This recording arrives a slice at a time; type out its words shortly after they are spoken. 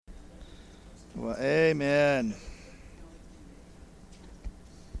Well, amen.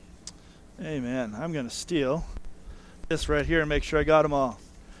 Amen. I'm going to steal this right here and make sure I got them all.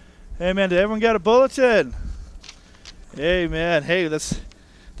 Amen. Did everyone get a bulletin? Amen. Hey, there's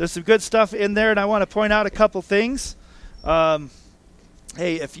some good stuff in there, and I want to point out a couple things. Hey,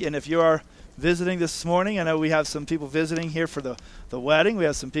 if you are visiting this morning, I know we have some people visiting here for the wedding. We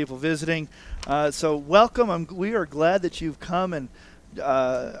have some people visiting. So welcome. We are glad that you've come and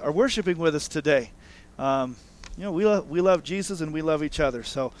are worshiping with us today. We love Jesus and we love each other.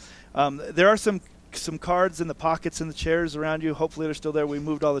 So there are some cards in the pockets in the chairs around you. Hopefully they're still there. We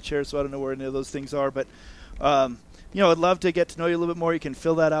moved all the chairs, so I don't know where any of those things are. But I'd love to get to know you a little bit more. You can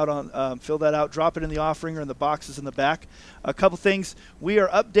fill that out, drop it in the offering or in the boxes in the back. A couple things. We are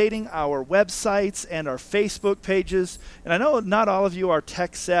updating our websites and our Facebook pages. And I know not all of you are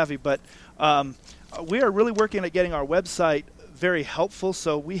tech savvy, but we are really working at getting our website very helpful.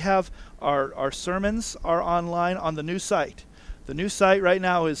 So we have our sermons are online on the new site. The new site right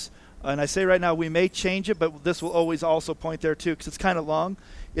now is, and I say right now, we may change it, but this will always also point there too because it's kind of long.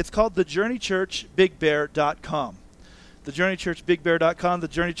 It's called thejourneychurchbigbear.com. thejourneychurchbigbear.com. The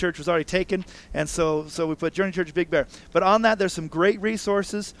Journey Church was already taken, and so we put Journey Church Big Bear. But on that, there's some great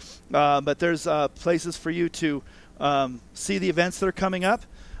resources, but there's places for you to see the events that are coming up.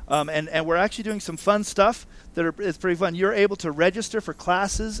 And we're actually doing some fun stuff it's pretty fun. You're able to register for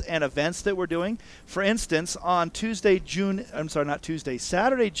classes and events that we're doing. For instance, on Saturday, June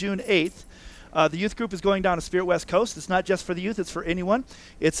 8th, the youth group is going down to Spirit West Coast. It's not just for the youth, it's for anyone.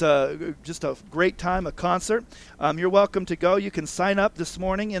 It's just a great time, a concert. You're welcome to go. You can sign up this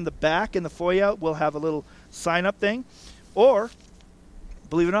morning in the back, in the foyer. We'll have a little sign-up thing. Or,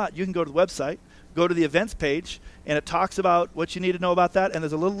 believe it or not, you can go to the website, go to the events page, and it talks about what you need to know about that. And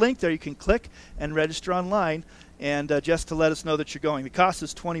there's a little link there you can click and register online, and just to let us know that you're going. The cost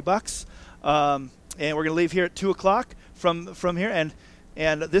is $20, and we're going to leave here at 2 o'clock from here.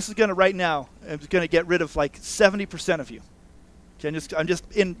 And this is going to, right now, it's going to get rid of like 70% of you.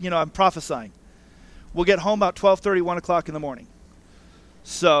 Okay, I'm prophesying. We'll get home about 12:30, 1 o'clock in the morning.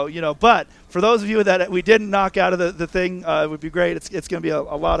 So, but for those of you that we didn't knock out of the thing, it would be great. It's going to be a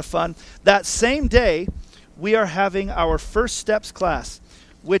lot of fun. That same day, we are having our First Steps class,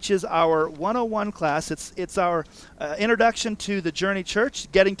 which is our 101 class. It's our introduction to the Journey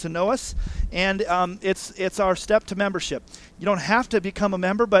Church, getting to know us, and it's our step to membership. You don't have to become a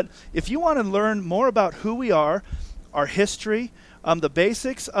member, but if you want to learn more about who we are, our history, the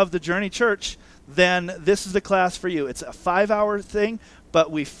basics of the Journey Church, then this is the class for you. It's a 5-hour thing, but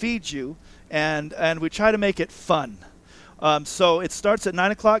we feed you, and we try to make it fun. So it starts at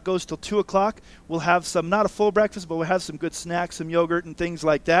 9 o'clock, goes till 2 o'clock. We'll have not a full breakfast, but we'll have some good snacks, some yogurt and things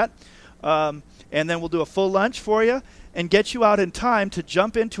like that. And then we'll do a full lunch for you and get you out in time to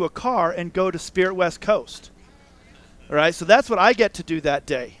jump into a car and go to Spirit West Coast. All right, so that's what I get to do that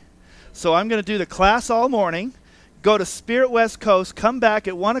day. So I'm going to do the class all morning, go to Spirit West Coast, come back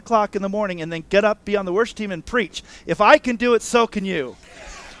at 1 o'clock in the morning, and then get up, be on the worship team, and preach. If I can do it, so can you.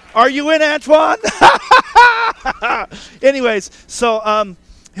 Are you in, Antoine? Anyways, so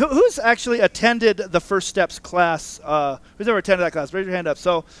who's actually attended the First Steps class? Who's ever attended that class? Raise your hand up.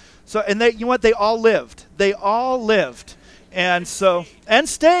 So, and they, they all lived. They all lived, and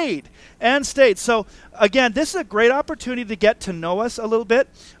stayed. So again, this is a great opportunity to get to know us a little bit.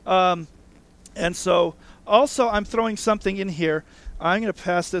 And so also, I'm throwing something in here. I'm going to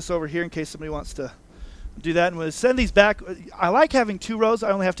pass this over here in case somebody wants to do that. And we'll send these back. I like having 2 rows.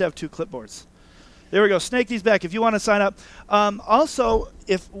 I only have to have 2 clipboards. There we go. Snake these back if you want to sign up. Also,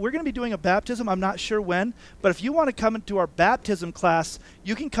 if we're going to be doing a baptism, I'm not sure when, but if you want to come into our baptism class,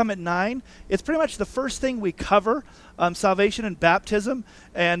 you can come at 9. It's pretty much the first thing we cover, salvation and baptism,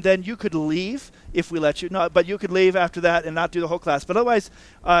 and then you could leave if we let you. No, but you could leave after that and not do the whole class. But otherwise,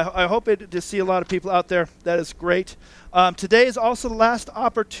 I hope to see a lot of people out there. That is great. Today is also the last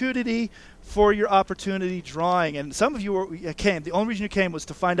opportunity for your opportunity drawing. And some of you came. The only reason you came was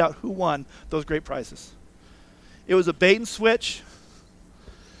to find out who won those great prizes. It was a bait and switch.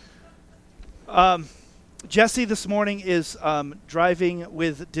 Jesse this morning is driving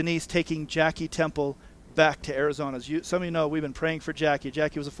with Denise, taking Jackie Temple back to Arizona. As some of you know, we've been praying for Jackie.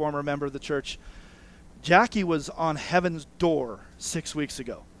 Jackie was a former member of the church. Jackie was on heaven's door 6 weeks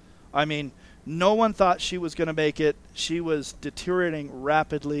ago. I mean, no one thought she was going to make it. She was deteriorating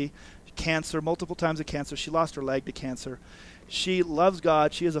rapidly. Cancer, multiple times of cancer. She lost her leg to cancer. She loves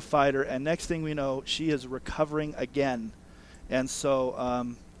God. She is a fighter. And next thing we know, she is recovering again. And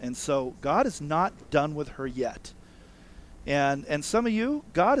so God is not done with her yet. And some of you,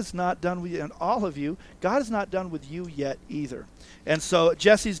 God is not done with you, and all of you, God is not done with you yet either. And so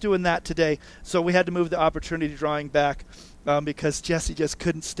Jesse's doing that today. So we had to move the opportunity drawing back because Jesse just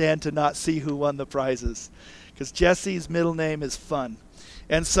couldn't stand to not see who won the prizes. Because Jesse's middle name is Fun.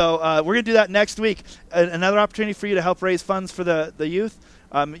 And so we're going to do that next week. Another opportunity for you to help raise funds for the youth.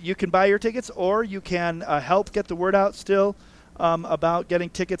 You can buy your tickets, or you can help get the word out still about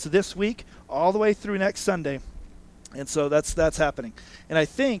getting tickets this week all the way through next Sunday. And so that's happening. And I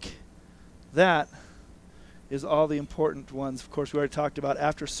think that is all the important ones. Of course, we already talked about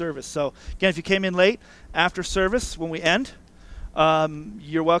after service. So, again, if you came in late, after service, when we end,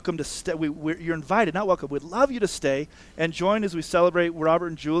 you're welcome to stay. You're invited, not welcome. We'd love you to stay and join as we celebrate Robert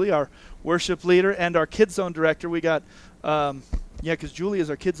and Julie, our worship leader, and our Kids Zone director. We got, because Julie is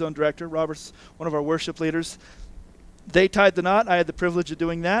our Kids Zone director. Robert's one of our worship leaders. They tied the knot. I had the privilege of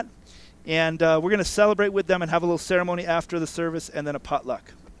doing that. And we're going to celebrate with them and have a little ceremony after the service and then a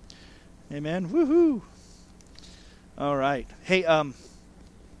potluck. Amen. Woohoo. All right. Hey,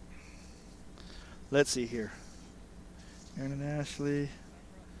 let's see here. Aaron and Ashley.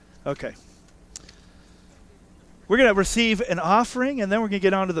 Okay. We're going to receive an offering, and then we're going to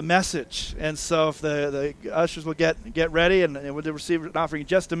get on to the message. And so if the ushers will get ready, and we'll receive an offering in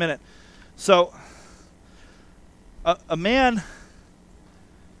just a minute. So a man...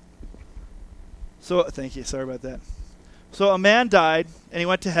 So, thank you. Sorry about that. So, a man died, and he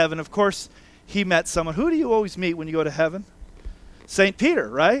went to heaven. Of course, he met someone. Who do you always meet when you go to heaven? St. Peter,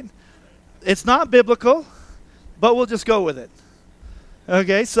 right? It's not biblical, but we'll just go with it.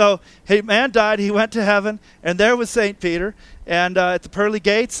 Okay, so, a man died. He went to heaven, and there was St. Peter, and at the pearly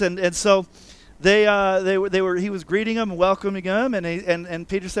gates, and so they were. He was greeting them and welcoming them, and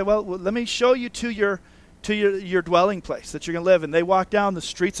Peter said, "Well, let me show you to your dwelling place that you're going to live in." They walked down the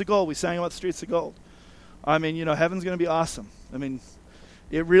streets of gold. We sang about the streets of gold. I mean, heaven's going to be awesome. I mean,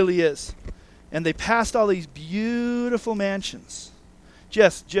 it really is. And they passed all these beautiful mansions.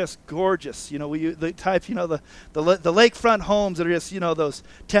 Just gorgeous. The type, the lakefront homes that are just, those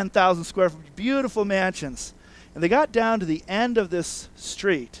 10,000 square foot beautiful mansions. And they got down to the end of this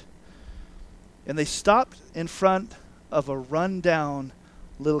street, and they stopped in front of a rundown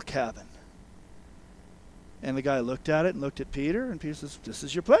little cabin. And the guy looked at it and looked at Peter, and Peter says, "This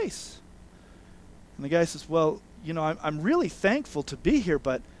is your place." And the guy says, "Well, I'm really thankful to be here,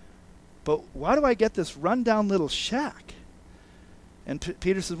 but why do I get this rundown little shack?" And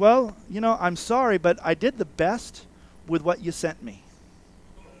Peter says, "Well, I'm sorry, but I did the best with what you sent me."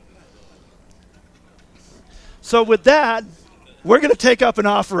 So with that, we're going to take up an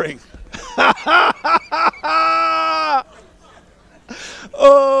offering.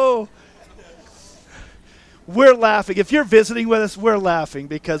 Oh, we're laughing. If you're visiting with us, we're laughing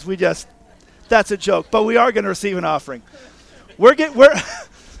because that's a joke. But we are going to receive an offering. We're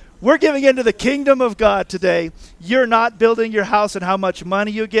giving into the kingdom of God today. You're not building your house on how much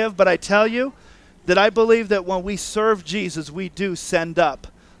money you give, but I tell you that I believe that when we serve Jesus, we do send up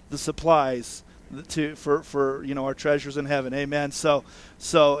the supplies for our treasures in heaven. Amen. So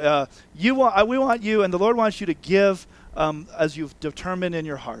we want you, and the Lord wants you to give as you've determined in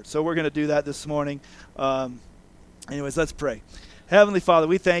your heart. So we're going to do that this morning. Anyways, let's pray. Heavenly Father,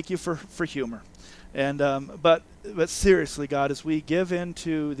 we thank you for humor, and but seriously, God, as we give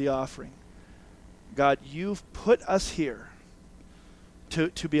into the offering, God, you've put us here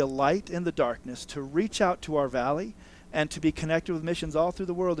to be a light in the darkness, to reach out to our valley, and to be connected with missions all through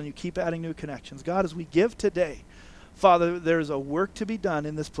the world, and you keep adding new connections. God, as we give today, Father, there's a work to be done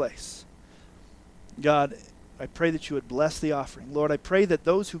in this place. God, I pray that you would bless the offering. Lord, I pray that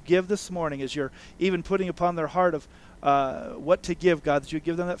those who give this morning, as you're even putting upon their heart of what to give, God, that you would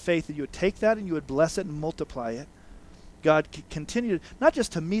give them that faith, that you would take that and you would bless it and multiply it. God, continue, not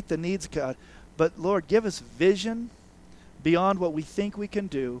just to meet the needs, God, but Lord, give us vision beyond what we think we can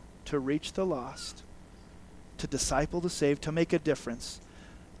do to reach the lost, to disciple the saved, to make a difference,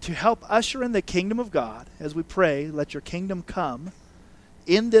 to help usher in the kingdom of God. As we pray, let your kingdom come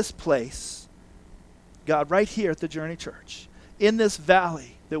in this place, God, right here at the Journey Church, in this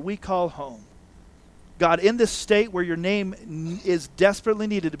valley that we call home. God, in this state where your name is desperately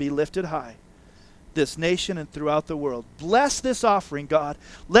needed to be lifted high, this nation and throughout the world. Bless this offering, God.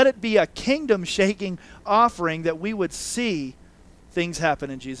 Let it be a kingdom-shaking offering that we would see things happen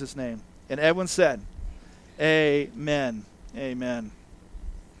in Jesus' name. And everyone said, amen. Amen.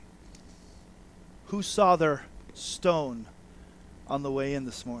 Who saw their stone on the way in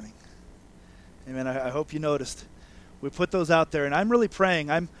this morning? Amen. I hope you noticed. We put those out there, and I'm really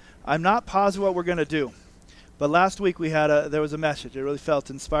praying. I'm not positive what we're going to do, But last week there was a message. I really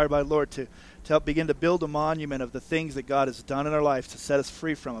felt inspired by the Lord to help begin to build a monument of the things that God has done in our life to set us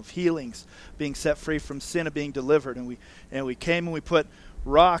free from, of healings, being set free from sin, and being delivered. And we came and we put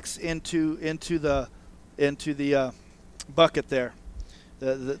rocks into the bucket there,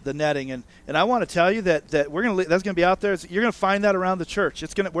 the netting. And I want to tell you that that's going to be out there. You're going to find that around the church.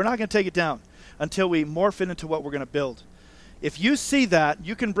 We're not going to take it down until we morph it into what we're going to build. If you see that,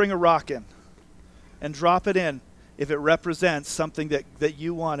 you can bring a rock in and drop it in if it represents something that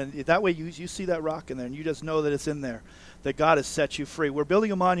you want. And that way you see that rock in there and you just know that it's in there, that God has set you free. We're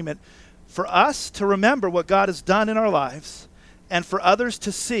building a monument for us to remember what God has done in our lives and for others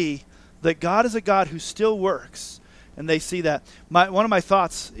to see that God is a God who still works. And they see that. One of my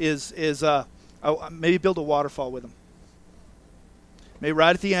thoughts is maybe build a waterfall with them. Maybe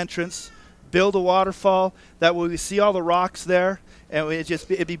right at the entrance, build a waterfall. That way we see all the rocks there. And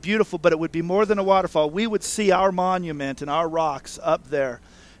it'd be beautiful, but it would be more than a waterfall. We would see our monument and our rocks up there.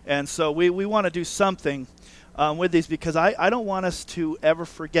 And so we want to do something with these, because I don't want us to ever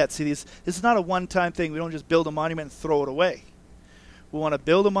forget. See, this is not a one-time thing. We don't just build a monument and throw it away. We want to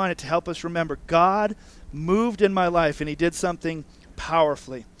build a monument to help us remember God moved in my life and he did something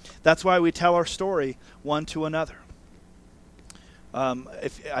powerfully. That's why we tell our story one to another.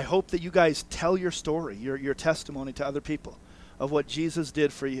 I hope that you guys tell your story, your testimony to other people of what Jesus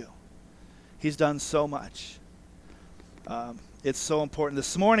did for you. He's done so much. It's so important.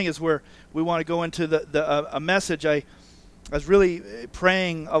 This morning is where we want to go into a message. I was really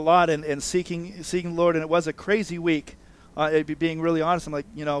praying a lot and seeking the Lord, and it was a crazy week. Being really honest, I'm like,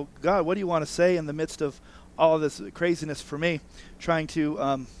 God, what do you want to say in the midst of all of this craziness for me, trying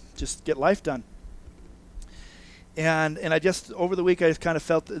to just get life done? And I just, over the week, I just kind of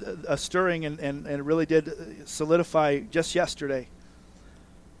felt a stirring, and it really did solidify just yesterday.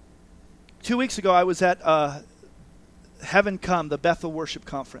 2 weeks ago, I was at Heaven Come, the Bethel Worship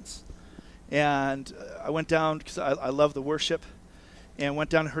Conference. And I went down because I love the worship, and went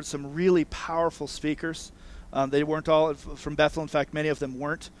down and heard some really powerful speakers. They weren't all from Bethel. In fact, many of them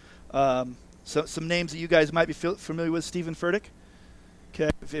weren't. So some names that you guys might be familiar with: Stephen Furtick. Okay,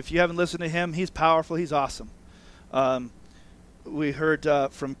 if you haven't listened to him, he's powerful. He's awesome. We heard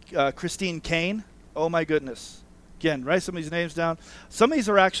from Christine Kane. Oh my goodness. Again, write some of these names down. Some of these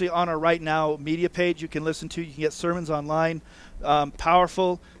are actually on our Right Now media page you can listen to. You can get sermons online.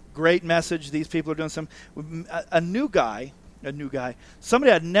 Powerful, great message. These people are doing some. A new guy,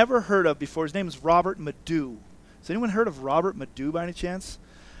 somebody I'd never heard of before. His name is Robert Madu. Has anyone heard of Robert Madu by any chance?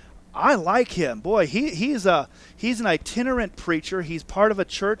 I like him. Boy, he's an itinerant preacher. He's part of a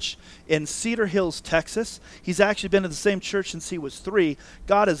church in Cedar Hills, Texas. He's actually been in the same church since he was 3.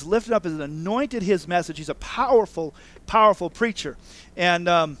 God has lifted up and anointed his message. He's a powerful, powerful preacher. And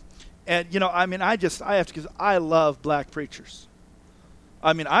I have to, because I love black preachers.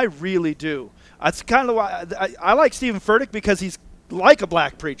 I really do. That's kind of why I like Stephen Furtick, because he's like a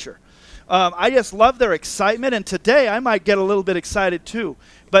black preacher. I just love their excitement, and today I might get a little bit excited too.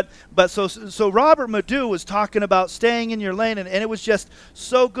 But so Robert Madu was talking about staying in your lane, and it was just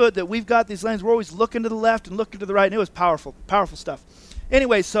so good that we've got these lanes. We're always looking to the left and looking to the right, and it was powerful stuff.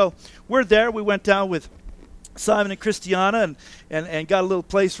 Anyway, so we're there. We went down with Simon and Christiana and got a little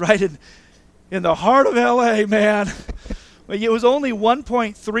place right in the heart of L.A., man. It was only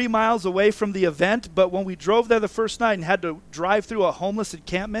 1.3 miles away from the event, but when we drove there the first night and had to drive through a homeless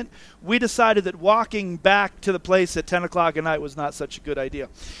encampment, we decided that walking back to the place at 10 o'clock at night was not such a good idea.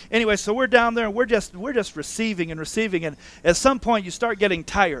 Anyway, so we're down there, and we're just receiving, and at some point you start getting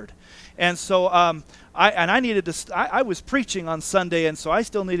tired. And so I was preaching on Sunday, and so I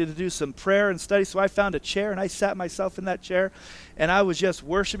still needed to do some prayer and study, so I found a chair, and I sat myself in that chair, and I was just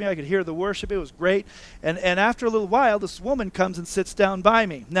worshiping. I could hear the worship. It was great. And after a little while, this woman comes and sits down by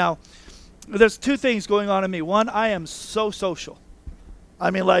me. Now, there's 2 things going on in me. One, I am so social.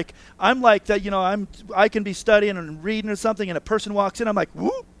 I'm like that, I can be studying and reading or something, and a person walks in, I'm like,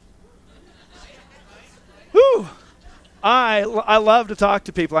 whoop. Whoo. I love to talk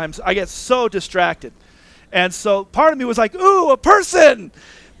to people. I get so distracted. And so part of me was like, ooh, a person.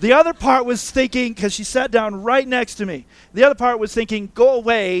 The other part was thinking, because she sat down right next to me, the other part was thinking, go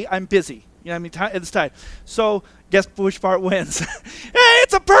away, I'm busy. It's time. So guess which part wins? Hey,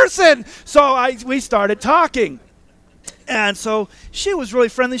 it's a person. So we started talking. And so she was really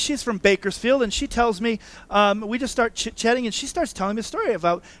friendly. She's from Bakersfield, and she tells me, we just start chit-chatting, and she starts telling me a story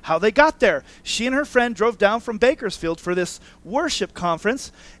about how they got there. She and her friend drove down from Bakersfield for this worship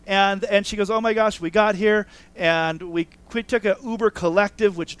conference, and she goes, oh my gosh, we got here, and we took an Uber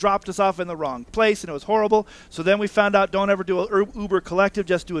Collective, which dropped us off in the wrong place, and it was horrible. So then we found out, don't ever do an Uber Collective,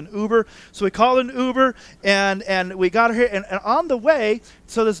 just do an Uber. So we called an Uber, and we got her here, and on the way,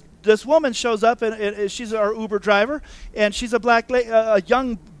 so this woman shows up, and she's our Uber driver, and she's a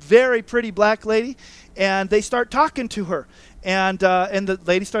young, very pretty black lady, and they start talking to her, and the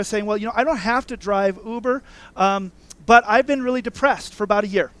lady starts saying, well, I don't have to drive Uber, but I've been really depressed for about a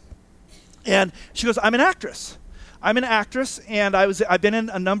year. And she goes, I'm an actress, and I've been in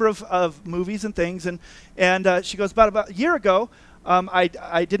a number of movies and things, and she goes, about a year ago,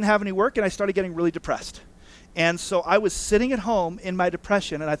 I didn't have any work, and I started getting really depressed. And so I was sitting at home in my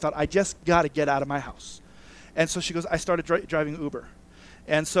depression, and I thought, I just got to get out of my house. And so she goes, I started driving Uber.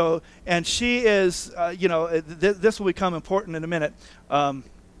 And she is, this will become important in a minute.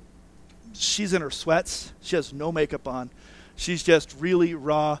 She's in her sweats. She has no makeup on. She's just really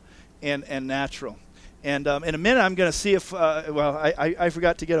raw and natural. And in a minute, I'm going to see if, I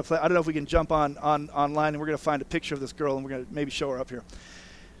forgot to get I don't know if we can jump online, and we're going to find a picture of this girl, and we're going to maybe show her up here.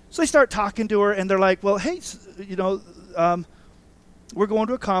 So they start talking to her, and they're like, well, hey, we're going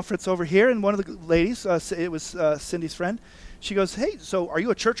to a conference over here. And one of the ladies, it was Cindy's friend, she goes, hey, so are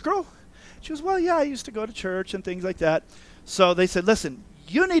you a church girl? She goes, well, yeah, I used to go to church and things like that. So they said, listen,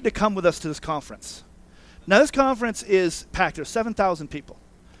 you need to come with us to this conference. Now, this conference is packed. There's 7,000 people.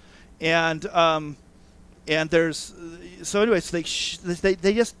 And there's, so anyways, they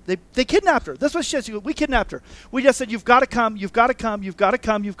kidnapped her. That's what she said. She goes, we kidnapped her. We just said, you've got to come, you've got to come, you've got to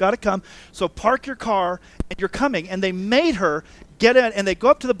come, you've got to come. So park your car, and you're coming. And they made her get in, and they go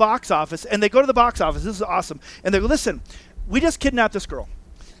up to the box office, and they go to the box office. This is awesome. And they go, listen, we just kidnapped this girl.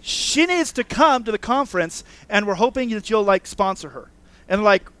 She needs to come to the conference, and we're hoping that you'll, sponsor her. And they're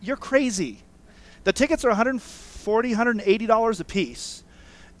like, you're crazy. The tickets are $140, $180 a piece.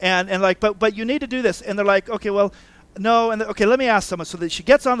 But you need to do this. And they're like, okay, well, no. And okay, let me ask someone. So that she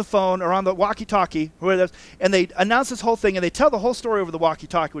gets on the phone or on the walkie-talkie, and they announce this whole thing, and they tell the whole story over the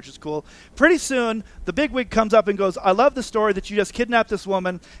walkie-talkie, which is cool. Pretty soon, the bigwig comes up and goes, I love the story that you just kidnapped this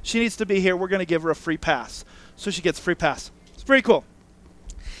woman. She needs to be here. We're going to give her a free pass. So she gets a free pass. It's pretty cool.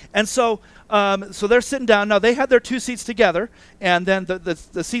 And so they're sitting down. Now, they had their two seats together, and then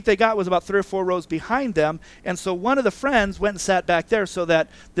the seat they got was about 3 or 4 rows behind them. And so one of the friends went and sat back there so that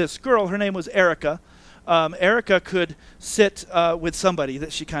this girl, her name was Erica, Erica could sit with somebody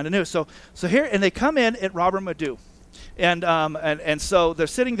that she kind of knew. So here, and they come in at Robert Madu. And so they're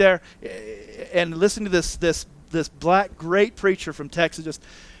sitting there and listening to this black great preacher from Texas just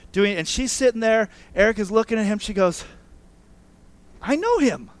doing it. And she's sitting there. Erica's looking at him. She goes, I know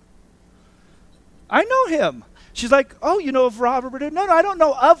him. She's like, oh, you know of Robert Madu? No, I don't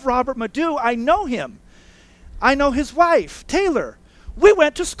know of Robert Madu. I know him. I know his wife, Taylor. We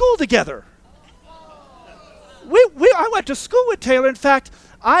went to school together. I went to school with Taylor. In fact,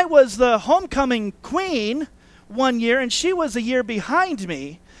 I was the homecoming queen one year, and she was a year behind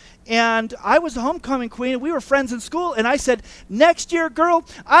me. And I was the homecoming queen, and we were friends in school. And I said, next year, girl,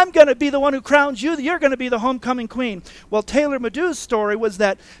 I'm going to be the one who crowns you. You're going to be the homecoming queen. Well, Taylor Madu's story was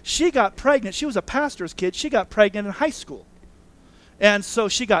that she got pregnant. She was a pastor's kid. She got pregnant in high school. And so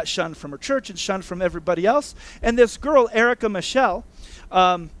she got shunned from her church and shunned from everybody else. And this girl, Erica Michelle,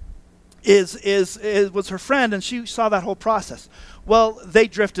 was her friend, and she saw that whole process. Well, they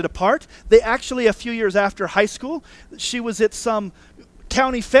drifted apart. They actually, a few years after high school, she was at some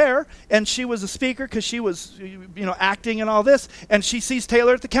county fair, and she was a speaker because she was, acting and all this, and she sees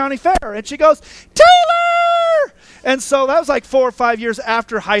Taylor at the county fair, and she goes, Taylor! And so that was like 4 or 5 years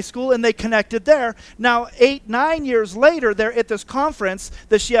after high school, and they connected there. Now, 8, 9 years later, they're at this conference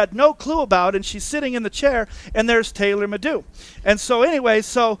that she had no clue about, and she's sitting in the chair, and there's Taylor Madu. And so anyway,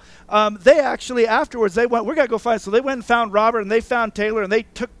 they actually afterwards, they went, we're going to go find, so they went and found Robert, and they found Taylor, and they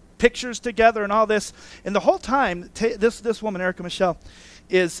took pictures together and all this. And the whole time, this woman, Erica Michelle,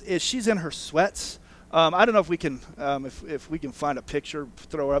 is she's in her sweats. I don't know if we can if we can find a picture,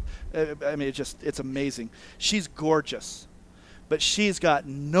 throw her up. I mean, it's amazing. She's gorgeous, but she's got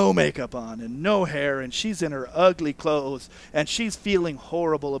no makeup on and no hair, and she's in her ugly clothes, and she's feeling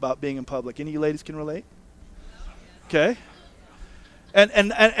horrible about being in public. Any of you ladies can relate? Okay. And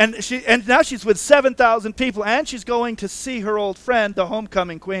now she's with 7,000 people, and she's going to see her old friend, the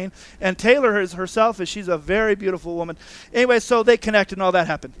homecoming queen. And Taylor herself she's a very beautiful woman. Anyway, so they connected, and all that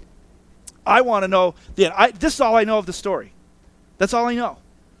happened. I want to know this is all I know of the story. That's all I know.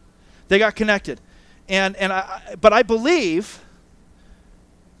 They got connected, But I believe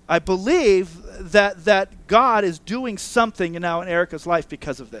that God is doing something now in Erica's life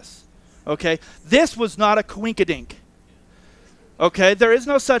because of this. Okay? This was not a coinkydink. Okay? There is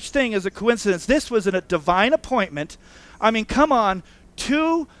no such thing as a coincidence. This was a divine appointment. I mean, come on.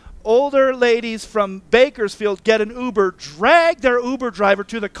 2 older ladies from Bakersfield get an Uber, drag their Uber driver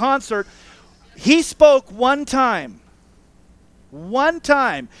to the concert. He spoke one time,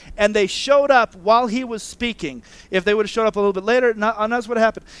 and they showed up while he was speaking. If they would have showed up a little bit later, that's what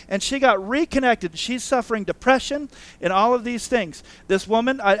happened. And she got reconnected. She's suffering depression and all of these things. This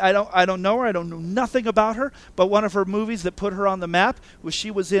woman, I don't know her. I don't know nothing about her. But one of her movies that put her on the map was she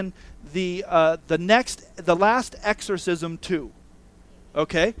was in the last Exorcism 2.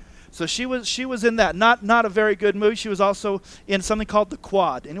 Okay, so she was in that. Not a very good movie. She was also in something called The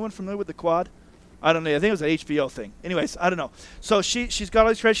Quad. Anyone familiar with The Quad? I don't know. I think it was an HBO thing. Anyways, I don't know. So she's got all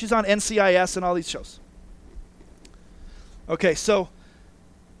these credits. She's on NCIS and all these shows. Okay, so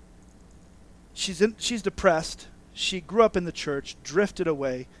she's depressed. She grew up in the church, drifted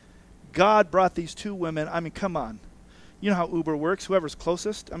away. God brought these 2 women. I mean, come on. You know how Uber works. Whoever's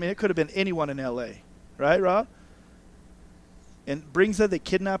closest. I mean, it could have been anyone in L.A. Right, Rob? And brings her. They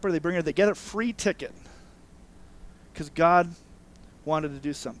kidnap her. They bring her. They get a free ticket because God wanted to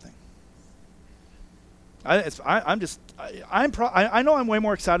do something. I know I'm way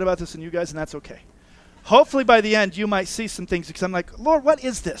more excited about this than you guys, and that's okay. Hopefully by the end you might see some things, because I'm like, Lord, what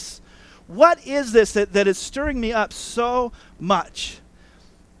is this? What is this that is stirring me up so much?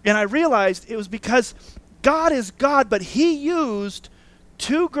 And I realized it was because God is God, but he used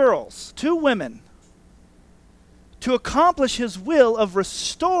 2 girls, 2 women, to accomplish his will of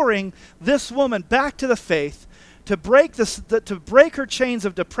restoring this woman back to the faith, to break her chains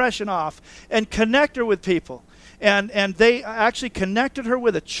of depression off and connect her with people. And they actually connected her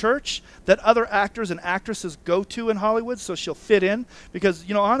with a church that other actors and actresses go to in Hollywood, so she'll fit in. Because,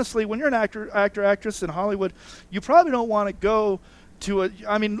 honestly, when you're an actress in Hollywood, you probably don't want to go to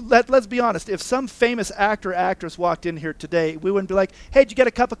let's be honest. If some famous actor or actress walked in here today, we wouldn't be like, hey, did you get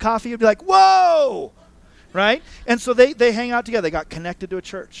a cup of coffee? You'd be like, whoa! Right? And so they hang out together. They got connected to a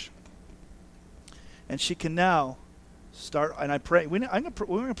church. And she can now start, and I pray, we're going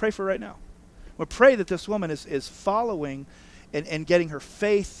to pray for her right now. We'll pray that this woman is following and getting her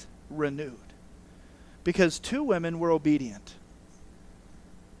faith renewed. Because 2 women were obedient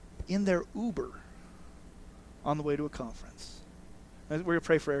in their Uber on the way to a conference. We're going to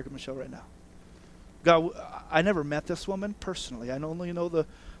pray for Erica Michelle right now. God, I never met this woman personally. I only know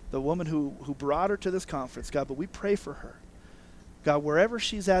the woman who brought her to this conference, God, but we pray for her. God, wherever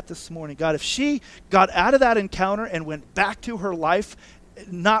she's at this morning, God, if she got out of that encounter and went back to her life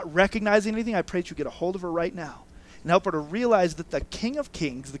not recognizing anything, I pray that you get a hold of her right now and help her to realize that the King of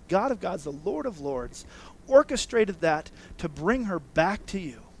Kings, the God of gods, the Lord of lords, orchestrated that to bring her back to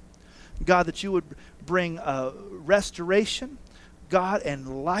you. God, that you would bring restoration, God,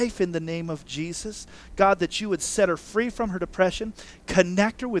 and life in the name of Jesus. God, that you would set her free from her depression,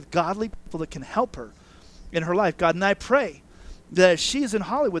 connect her with godly people that can help her in her life. God, and I pray that as she's in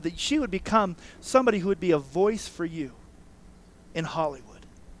Hollywood, that she would become somebody who would be a voice for you in Hollywood.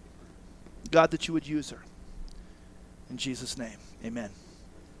 God, that you would use her. In Jesus' name, amen.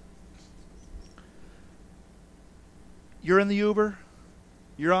 You're in the Uber.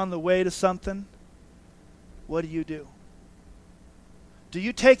 You're on the way to something. What do? Do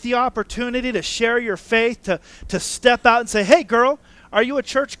you take the opportunity to share your faith, to step out and say, hey, girl, are you a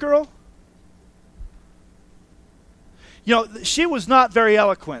church girl? She was not very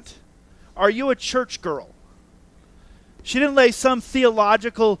eloquent. Are you a church girl? She didn't lay some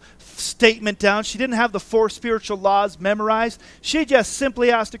theological statement down. She didn't have the 4 spiritual laws memorized. She just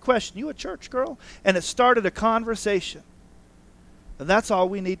simply asked a question. You a church girl? And it started a conversation. And that's all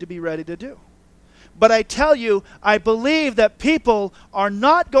we need to be ready to do. But I tell you, I believe that people are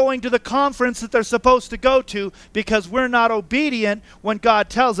not going to the conference that they're supposed to go to because we're not obedient when God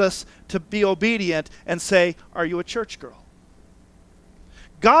tells us to be obedient and say, are you a church girl?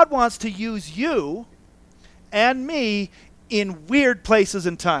 God wants to use you and me in weird places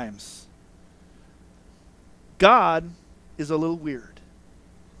and times. God is a little weird.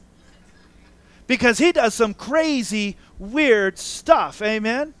 Because he does some crazy, weird stuff.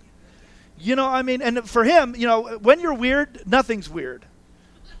 Amen? And for him, when you're weird, nothing's weird.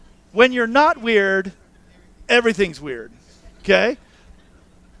 When you're not weird, everything's weird. Okay?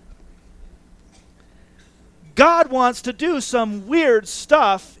 God wants to do some weird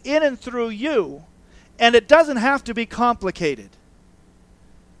stuff in and through you, and it doesn't have to be complicated.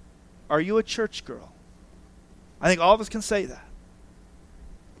 Are you a church girl? I think all of us can say that.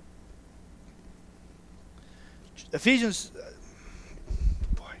 Ephesians,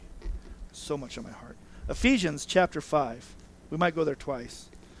 boy, so much on my heart. Ephesians chapter 5. We might go there twice,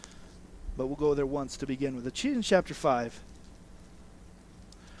 but we'll go there once to begin with. Ephesians chapter 5.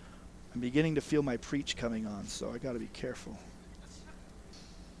 I'm beginning to feel my preach coming on, so I got to be careful.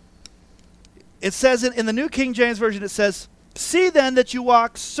 It says in the New King James Version, it says, see then that you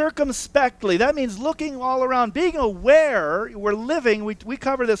walk circumspectly. That means looking all around, being aware. We're living, we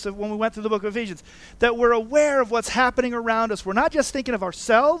covered this when we went through the book of Ephesians, that we're aware of what's happening around us. We're not just thinking of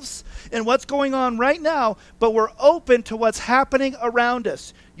ourselves and what's going on right now, but we're open to what's happening around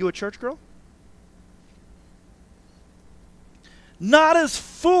us. You a church girl? Not as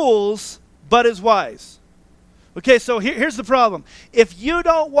fools, but as wise. Okay, so here's the problem. If you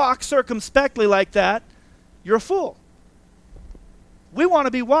don't walk circumspectly like that, you're a fool. We want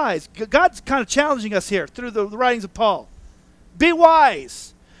to be wise. God's kind of challenging us here through the writings of Paul. Be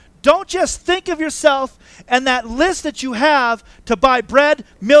wise. Don't just think of yourself and that list that you have to buy bread,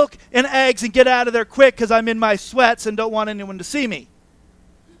 milk, and eggs and get out of there quick because I'm in my sweats and don't want anyone to see me.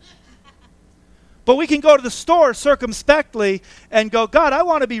 But we can go to the store circumspectly and go, God, I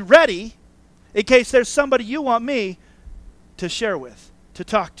want to be ready in case there's somebody you want me to share with, to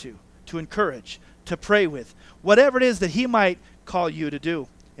talk to encourage, to pray with. Whatever it is that he might call you to do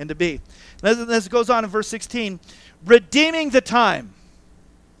and to be. This goes on in verse 16. Redeeming the time.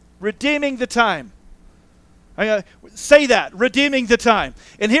 Redeeming the time. Say that. Redeeming the time.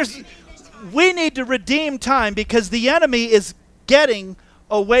 And we need to redeem time because the enemy is getting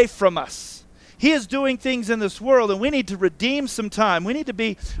away from us. He is doing things in this world, and we need to redeem some time. We need to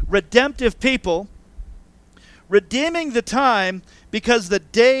be redemptive people, redeeming the time because the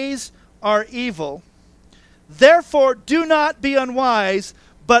days are evil. Therefore, do not be unwise,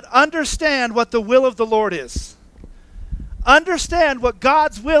 but understand what the will of the Lord is. Understand what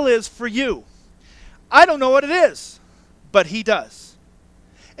God's will is for you. I don't know what it is, but he does.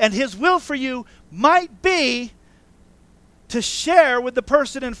 And his will for you might be to share with the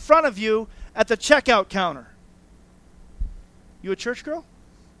person in front of you at the checkout counter. You a church girl?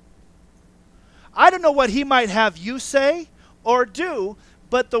 I don't know what he might have you say or do,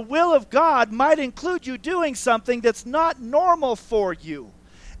 but the will of God might include you doing something that's not normal for you.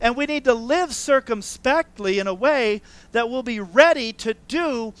 And we need to live circumspectly in a way that we'll be ready to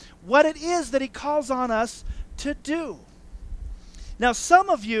do what it is that he calls on us to do. Now, some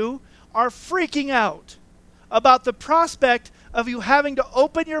of you are freaking out about the prospect of you having to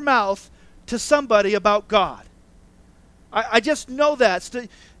open your mouth to somebody about God. I just know that.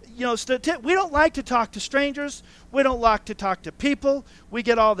 We don't like to talk to strangers. We don't like to talk to people. We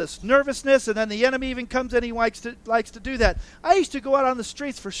get all this nervousness, and then the enemy even comes in and he likes to do that. I used to go out on the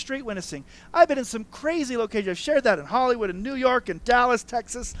streets for street witnessing. I've been in some crazy locations. I've shared that in Hollywood, in New York, in Dallas,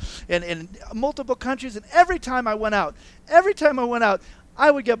 Texas, and in multiple countries. And every time I went out,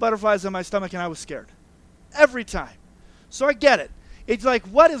 I would get butterflies in my stomach, and I was scared. Every time. So I get it. It's like,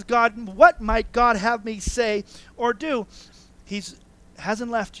 what might God have me say or do? He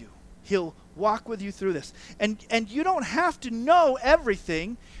hasn't left you. He'll walk with you through this. And you don't have to know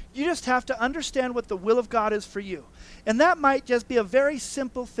everything. You just have to understand what the will of God is for you. And that might just be a very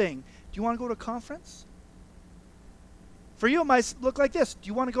simple thing. Do you want to go to a conference? For you, it might look like this. Do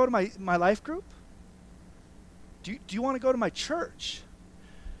you want to go to my life group? Do you want to go to my church?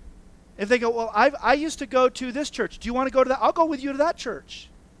 If they go, well, I used to go to this church. Do you want to go to that? I'll go with you to that church.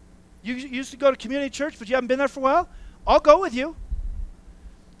 You used to go to community church, but you haven't been there for a while? I'll go with you.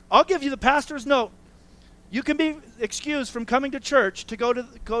 I'll give you the pastor's note. You can be excused from coming to church to go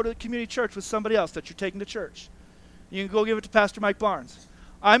to community church with somebody else that you're taking to church. You can go give it to Pastor Mike Barnes.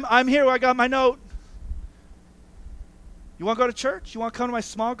 I'm here. I got my note. You want to go to church? You want to come to my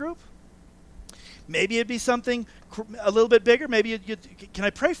small group? Maybe it'd be something a little bit bigger. Maybe can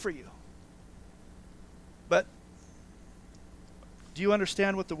I pray for you? But do you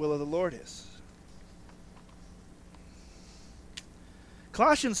understand what the will of the Lord is?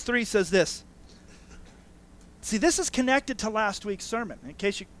 Colossians 3 says this. See, this is connected to last week's sermon, in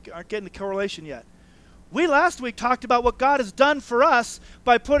case you aren't getting the correlation yet. We last week talked about what God has done for us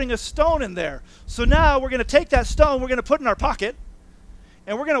by putting a stone in there. So now we're going to take that stone, we're going to put it in our pocket,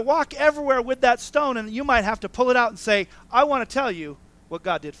 and we're going to walk everywhere with that stone, and you might have to pull it out and say, I want to tell you what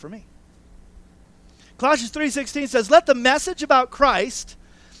God did for me. Colossians 3:16 says, let the message about Christ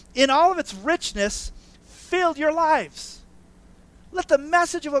in all of its richness fill your lives. Let the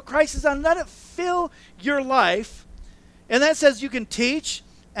message of what Christ has done, let it fill your life. And that says you can teach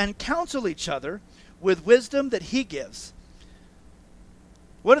and counsel each other with wisdom that he gives.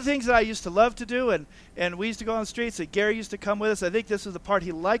 One of the things that I used to love to do, and we used to go on the streets, and Gary used to come with us. I think this was the part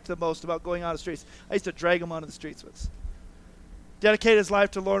he liked the most about going on the streets. I used to drag him onto the streets with us. Dedicated his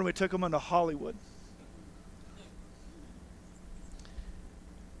life to the Lord, and we took him into Hollywood.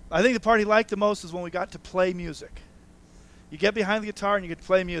 I think the part he liked the most is when we got to play music. You get behind the guitar and you get to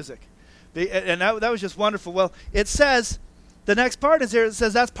play music. And that was just wonderful. Well, it says, the next part is there, it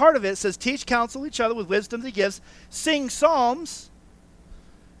says that's part of it. It says, teach counsel each other with wisdom that he gives, sing psalms,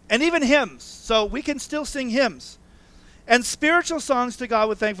 and even hymns. So we can still sing hymns. And spiritual songs to God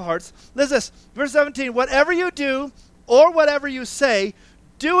with thankful hearts. Listen to this, verse 17, whatever you do or whatever you say,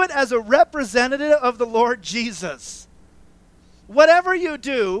 do it as a representative of the Lord Jesus. Whatever you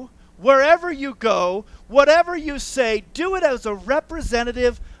do, wherever you go, whatever you say, do it as a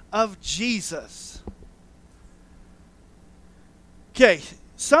representative of Jesus. Okay,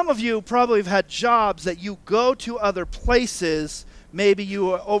 some of you probably have had jobs that you go to other places. Maybe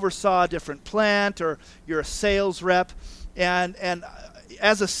you oversaw a different plant, or you're a sales rep. And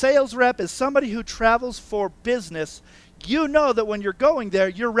as a sales rep, as somebody who travels for business, you know that when you're going there,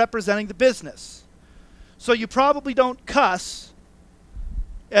 you're representing the business. So you probably don't cuss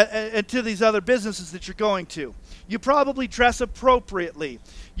to these other businesses that you're going to. You probably dress appropriately.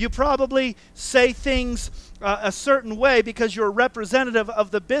 You probably say things a certain way because you're a representative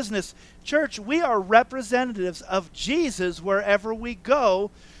of the business. Church, we are representatives of Jesus wherever we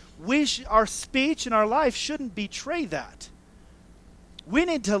go. Our speech and our life shouldn't betray that. We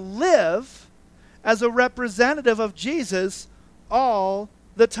need to live as a representative of Jesus all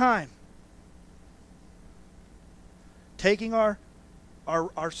the time. Taking our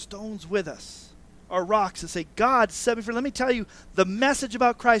stones with us, our rocks, and say, God set me free. Let me tell you the message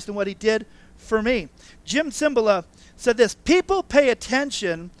about Christ and what he did for me. Jim Cymbala said this, people pay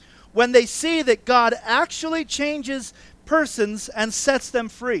attention when they see that God actually changes persons and sets them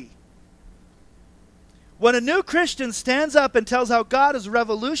free. When a new Christian stands up and tells how God has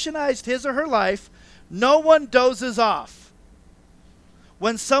revolutionized his or her life, no one dozes off.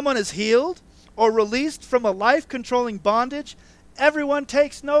 When someone is healed or released from a life-controlling bondage, everyone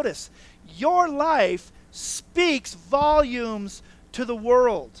takes notice. Your life speaks volumes to the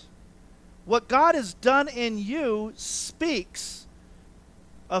world. What God has done in you speaks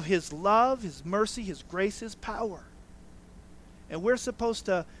of his love, his mercy, his grace, his power. And we're supposed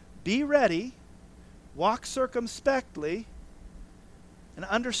to be ready, walk circumspectly, and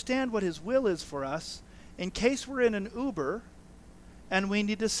understand what his will is for us in case we're in an Uber and we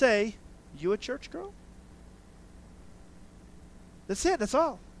need to say, you a church girl? That's it. That's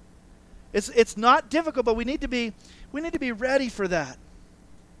all. It's not difficult, but we need to be ready for that.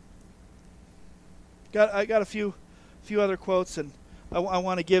 I got a few other quotes, and I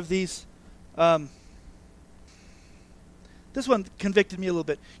want to give these. This one convicted me a little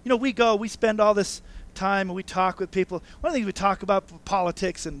bit. You know, we spend all this time and we talk with people. One of the things we talk about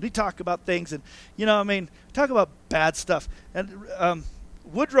politics, and we talk about things, and talk about bad stuff. And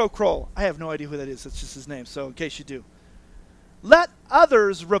Woodrow Kroll, I have no idea who that is. That's just his name. So in case you do. Let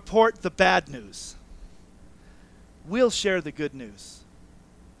others report the bad news. We'll share the good news.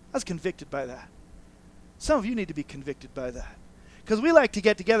 I was convicted by that. Some of you need to be convicted by that. Because we like to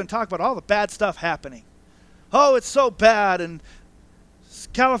get together and talk about all the bad stuff happening. Oh, it's so bad, and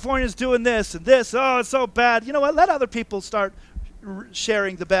California's doing this and this. Oh, it's so bad. You know what? Let other people start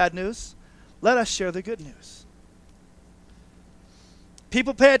sharing the bad news. Let us share the good news.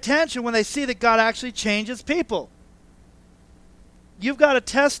 People pay attention when they see that God actually changes people. You've got a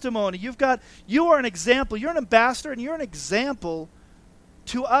testimony. You are an example. You're an ambassador, and you're an example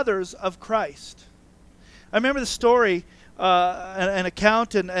to others of Christ. I remember the story, an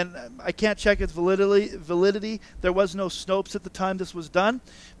account, and I can't check its validity. There was no Snopes at the time this was done.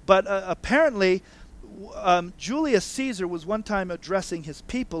 But apparently, Julius Caesar was one time addressing his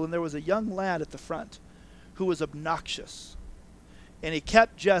people, and there was a young lad at the front who was obnoxious. And he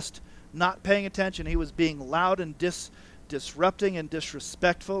kept just not paying attention. He was being loud and disrupting and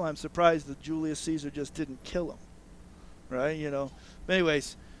disrespectful. I'm surprised that Julius Caesar just didn't kill him, right? But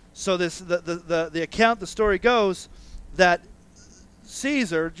anyways, so the account, the story goes that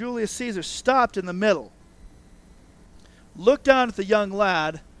Julius Caesar stopped in the middle, looked down at the young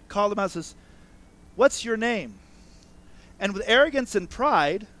lad, called him out, and says, "What's your name?" And with arrogance and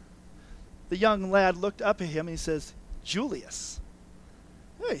pride, the young lad looked up at him and he says, "Julius."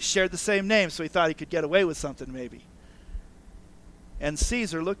 He shared the same name, so he thought he could get away with something maybe. And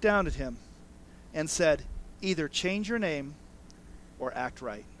Caesar looked down at him and said, "Either change your name or act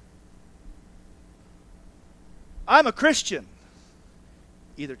right." I'm a Christian.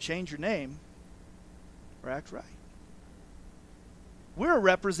 Either change your name or act right. We're a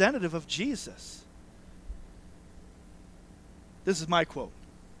representative of Jesus. This is my quote.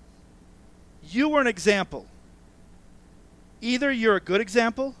 You were an example. Either you're a good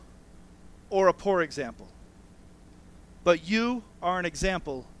example or a poor example. But you are an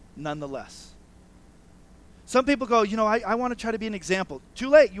example nonetheless. Some people go, I want to try to be an example. Too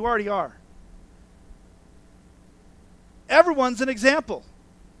late, you already are. Everyone's an example.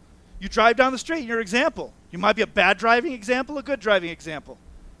 You drive down the street, you're an example. You might be a bad driving example, a good driving example.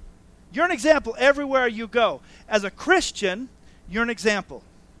 You're an example everywhere you go. As a Christian, you're an example.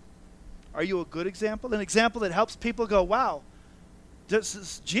 Are you a good example? An example that helps people go, wow,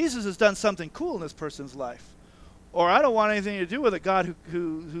 Jesus has done something cool in this person's life. Or I don't want anything to do with a God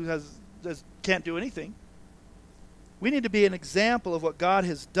who can't do anything. We need to be an example of what God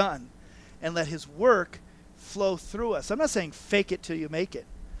has done and let his work flow through us. I'm not saying fake it till you make it.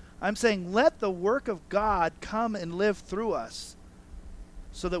 I'm saying let the work of God come and live through us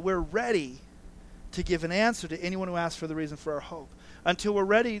so that we're ready to give an answer to anyone who asks for the reason for our hope. Until we're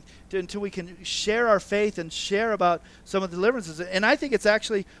ready, until we can share our faith and share about some of the deliverances. And I think it's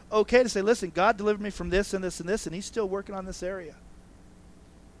actually okay to say, listen, God delivered me from this and this and this, and he's still working on this area.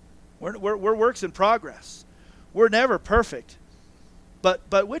 We're works in progress. We're never perfect.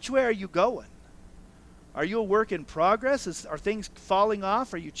 But which way are you going? Are you a work in progress? Are things falling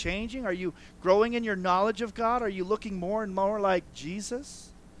off? Are you changing? Are you growing in your knowledge of God? Are you looking more and more like Jesus?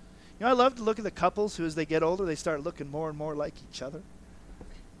 I love to look at the couples who, as they get older, they start looking more and more like each other.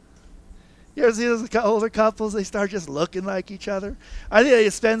 You ever see those older couples? They start just looking like each other. I think they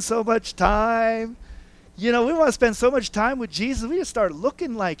spend so much time. We want to spend so much time with Jesus. We just start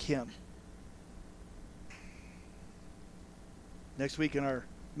looking like him. Next week in our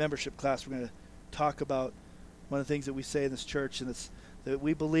membership class, we're going to talk about one of the things that we say in this church, and it's that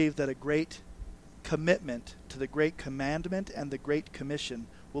we believe that a great commitment to the great commandment and the great commission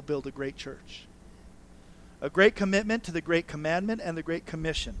will build a great church. A great commitment to the great commandment and the great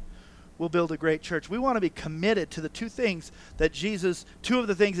commission will build a great church. We want to be committed to the two of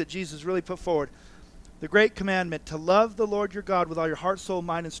the things that Jesus really put forward. The great commandment, to love the Lord your God with all your heart, soul,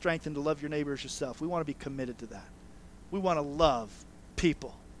 mind, and strength, and to love your neighbor as yourself. We want to be committed to that. We want to love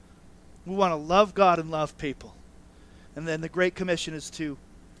people. We want to love God and love people. And then the Great Commission is to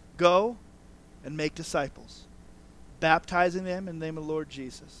go and make disciples, baptizing them in the name of the Lord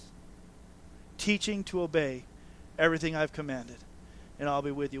Jesus, teaching to obey everything I've commanded, and I'll be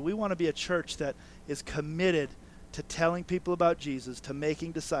with you. We want to be a church that is committed to telling people about Jesus, to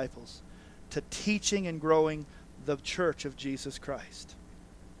making disciples, to teaching and growing the church of Jesus Christ.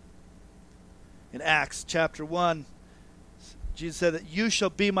 In Acts chapter 1, Jesus said that you shall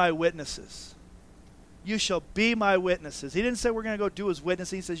be my witnesses. You shall be my witnesses. He didn't say we're going to go do his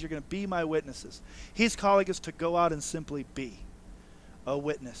witnessing. He says you're going to be my witnesses. He's calling us to go out and simply be a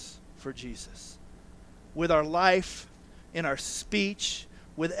witness for Jesus. With our life, in our speech,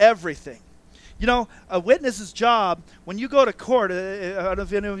 with everything. A witness's job, when you go to court, I don't know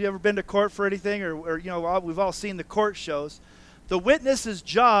if any of you ever been to court for anything, or we've all seen the court shows. The witness's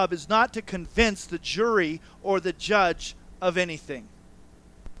job is not to convince the jury or the judge of anything.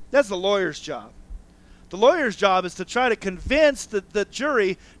 That's the lawyer's job. The lawyer's job is to try to convince the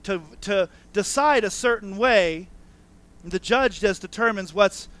jury to decide a certain way. The judge just determines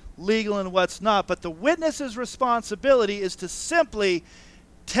what's legal and what's not. But the witness's responsibility is to simply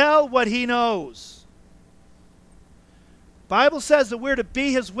tell what he knows. Bible says that we're to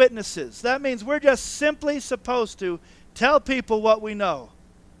be his witnesses. That means we're just simply supposed to tell people what we know.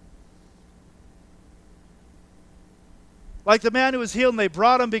 Like the man who was healed, and they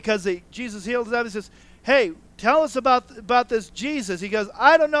brought him because Jesus healed him. He says, hey, tell us about this Jesus. He goes,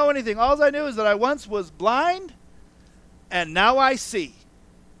 I don't know anything. All I knew is that I once was blind, and now I see.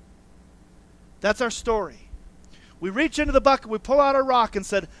 That's our story. We reach into the bucket, we pull out a rock and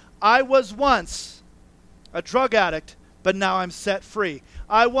said, I was once a drug addict, but now I'm set free.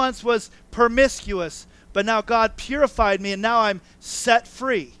 I once was promiscuous, but now God purified me, and now I'm set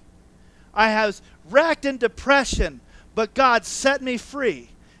free. I was wracked in depression, but God set me free,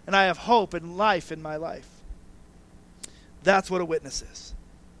 and I have hope and life in my life. That's what a witness is.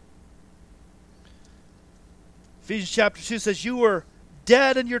 Ephesians chapter 2 says, you were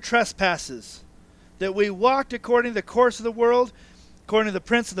dead in your trespasses, that we walked according to the course of the world, according to the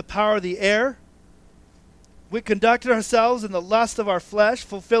prince of the power of the air. We conducted ourselves in the lust of our flesh,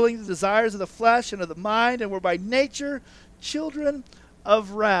 fulfilling the desires of the flesh and of the mind, and were by nature children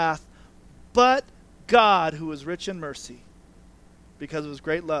of wrath. But God, who is rich in mercy, because of his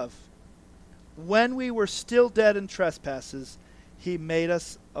great love, when we were still dead in trespasses, he made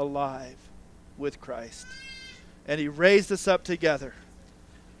us alive with Christ. And he raised us up together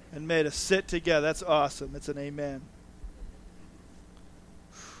And made us sit together. That's awesome. It's an amen.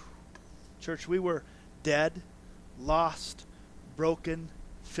 Church, we were dead, lost, broken,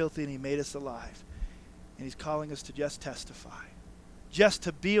 filthy, and he made us alive. And he's calling us to just testify, just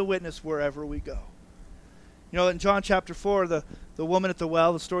to be a witness wherever we go. You know, in John chapter 4, the woman at the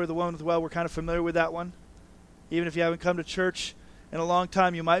well, the story of the woman at the well, we're kind of familiar with that one. Even if you haven't come to church in a long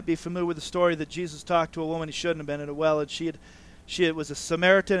time, you might be familiar with the story that Jesus talked to a woman he shouldn't have been at a well, and she was a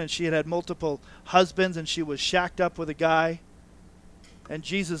Samaritan, and she had multiple husbands, and she was shacked up with a guy. And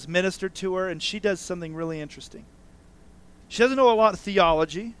Jesus ministered to her, and she does something really interesting. She doesn't know a lot of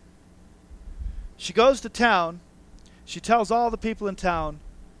theology. She goes to town. She tells all the people in town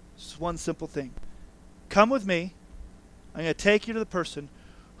just one simple thing. Come with me. I'm going to take you to the person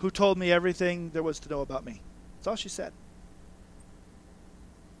who told me everything there was to know about me. That's all she said.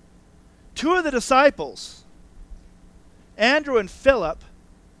 Two of the disciples, Andrew and Philip,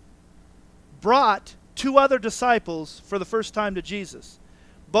 brought two other disciples for the first time to Jesus.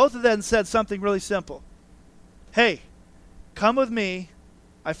 Both of them said something really simple. Hey, come with me.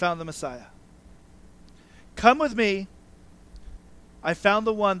 I found the Messiah. Come with me. I found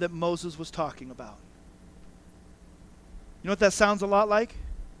the one that Moses was talking about. You know what that sounds a lot like?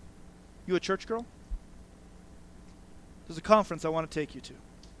 You a church girl? There's a conference I want to take you to.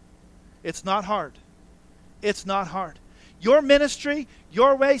 It's not hard. It's not hard. Your ministry,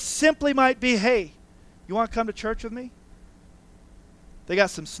 your way simply might be, hey, you want to come to church with me? They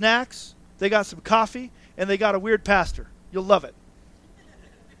got some snacks, they got some coffee, and they got a weird pastor. You'll love it.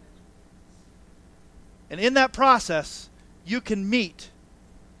 And in that process, you can meet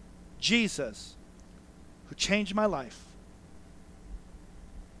Jesus, who changed my life.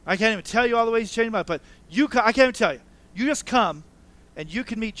 I can't even tell you all the ways he changed my life, but I can't even tell you. You just come, and you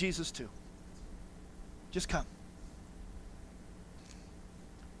can meet Jesus too. Just come.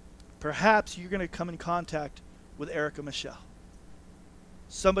 Perhaps you're going to come in contact with Erica Michelle.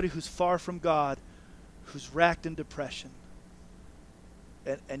 Somebody who's far from God, who's racked in depression.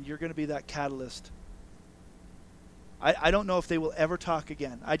 And you're going to be that catalyst. I don't know if they will ever talk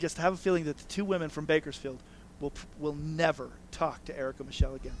again. I just have a feeling that the two women from Bakersfield will never talk to Erica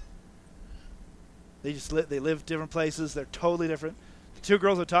Michelle again. They live different places. They're totally different. The two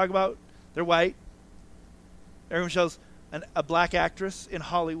girls I talk about, they're white. Erica Michelle's a black actress in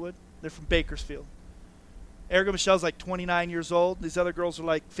Hollywood. They're from Bakersfield. Erica Michelle's like 29 years old. These other girls are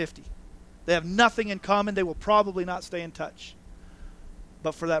like 50. They have nothing in common. They will probably not stay in touch.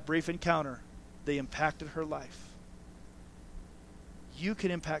 But for that brief encounter, they impacted her life. You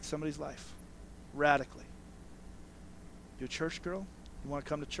can impact somebody's life radically. You a church girl? You want to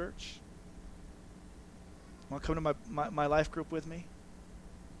come to church? Want to come to my life group with me?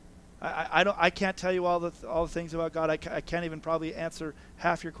 I can't tell you all the things about God. I can't even probably answer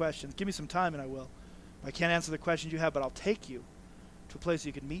half your questions. Give me some time and I will. I can't answer the questions you have, but I'll take you to a place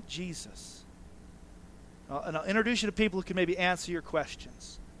you can meet Jesus. And I'll introduce you to people who can maybe answer your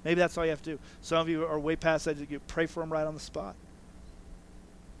questions. Maybe that's all you have to do. Some of you are way past that. You pray for them right on the spot.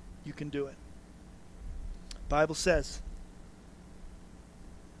 You can do it. The Bible says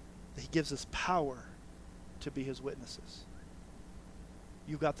that he gives us power to be his witnesses.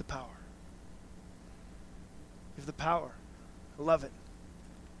 You got the power. You have the power. I love it.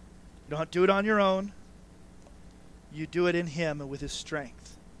 You don't do it on your own. You do it in him and with his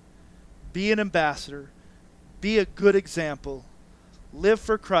strength. Be an ambassador. Be a good example. Live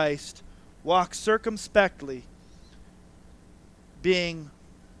for Christ. Walk circumspectly. Being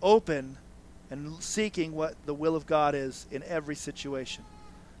open and seeking what the will of God is in every situation.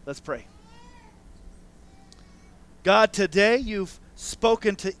 Let's pray. God, today you've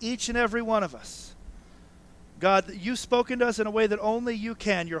spoken to each and every one of us. God, you've spoken to us in a way that only you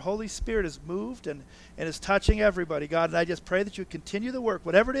can. Your Holy Spirit is moved and is touching everybody, God. And I just pray that you would continue the work,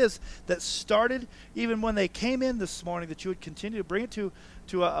 whatever it is that started even when they came in this morning, that you would continue to bring it to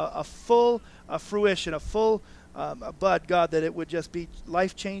a full fruition, a full bud, God, that it would just be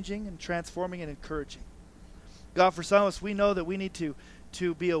life-changing and transforming and encouraging. God, for some of us, we know that we need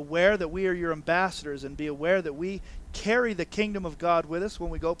to be aware that we are your ambassadors and be aware that we carry the kingdom of God with us when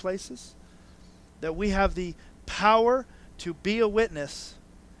we go places, that we have the power to be a witness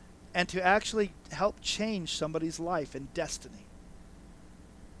and to actually help change somebody's life and destiny.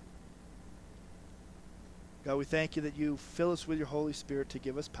 God, we thank you that you fill us with your Holy Spirit to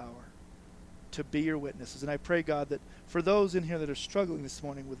give us power to be your witnesses. And I pray, God, that for those in here that are struggling this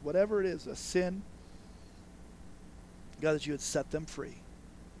morning with whatever it is, a sin, God, that you would set them free.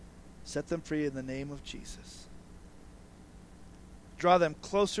 Set them free in the name of Jesus. Draw them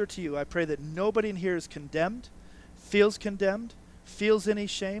closer to you. I pray that nobody in here is condemned, feels feels any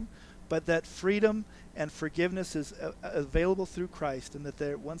shame, but that freedom and forgiveness is available through Christ, and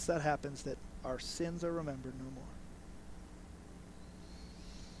that once that happens, that our sins are remembered no more.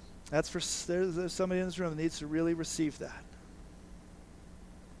 That's for there's somebody in this room that needs to really receive that.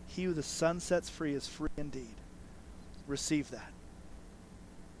 He who the Son sets free is free indeed. Receive that.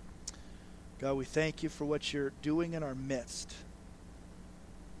 God, we thank you for what you're doing in our midst.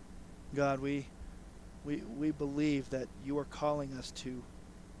 God, we believe that you are calling us to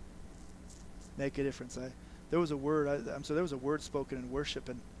make a difference. There was a word spoken in worship,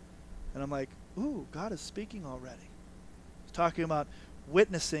 and I'm like, ooh, God is speaking already. He's talking about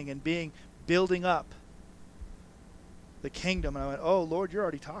witnessing and building up the kingdom. And I went, oh, Lord, you're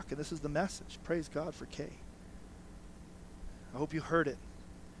already talking. This is the message. Praise God for Kay. I hope you heard it.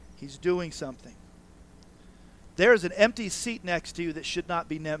 He's doing something. There's an empty seat next to you that should not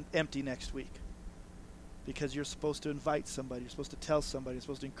be empty next week, because you're supposed to invite somebody. You're supposed to tell somebody. You're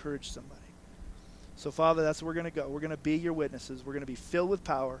supposed to encourage somebody. So, Father, that's where we're going to go. We're going to be your witnesses. We're going to be filled with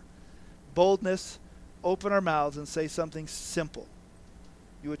power, boldness, open our mouths and say something simple.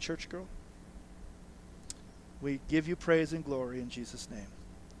 You a church girl? We give you praise and glory in Jesus' name.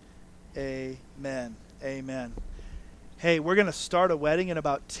 Amen. Amen. Hey, we're going to start a wedding in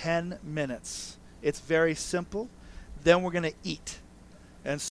about 10 minutes. It's very simple. Then we're going to eat. And